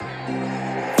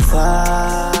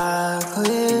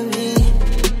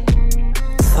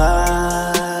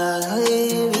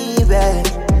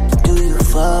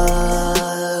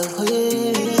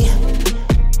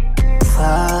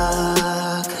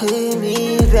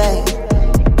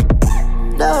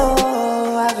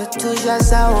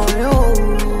shots I want you.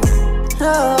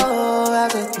 No,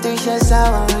 after 3 shots I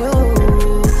want you.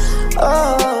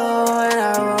 Oh, when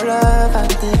I roll up, I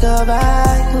think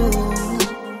about you.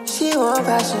 She want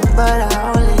passion, but I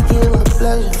only give her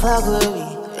pleasure. Fuck with me,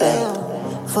 damn.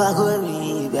 Fuck with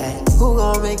me, babe. Who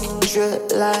gon' make you trip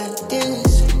like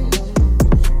this?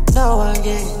 No one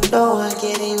get it, no one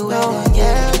get it, no one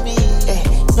get me.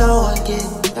 No one get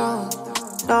it,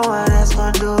 no one else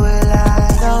gon' do it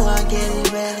like. No one get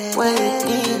it better when it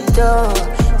deep door.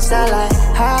 Sound like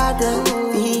how the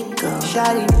beat go.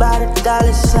 Shawty by the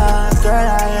dollar sign, girl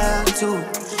I am too.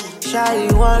 Shawty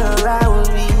wanna ride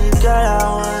with me, girl I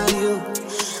want you.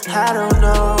 I don't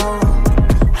know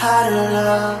how to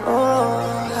love, oh,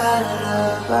 how to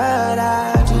love, but I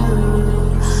do.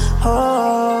 Oh,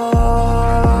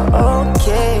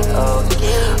 okay,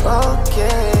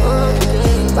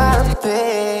 gotta pay.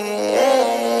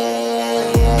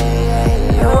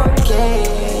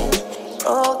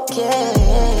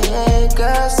 Okay,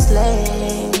 girl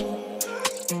slay.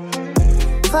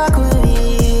 Fuck with me,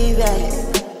 babe.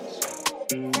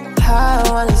 I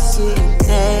wanna see you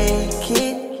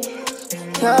naked.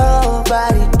 Your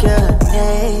body, girl,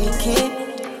 naked.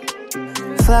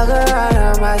 Fuck around, I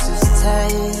might just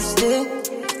taste it.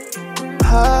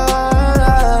 Hold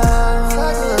up.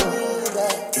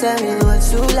 Tell me what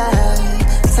you like.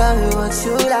 Tell me what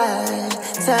you like.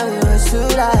 Tell me what you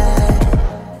like.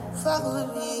 Fuck with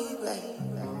me, babe.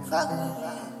 Fuck with me,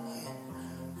 babe.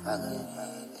 Fuck with me,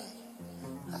 babe.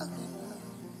 Fuck with me.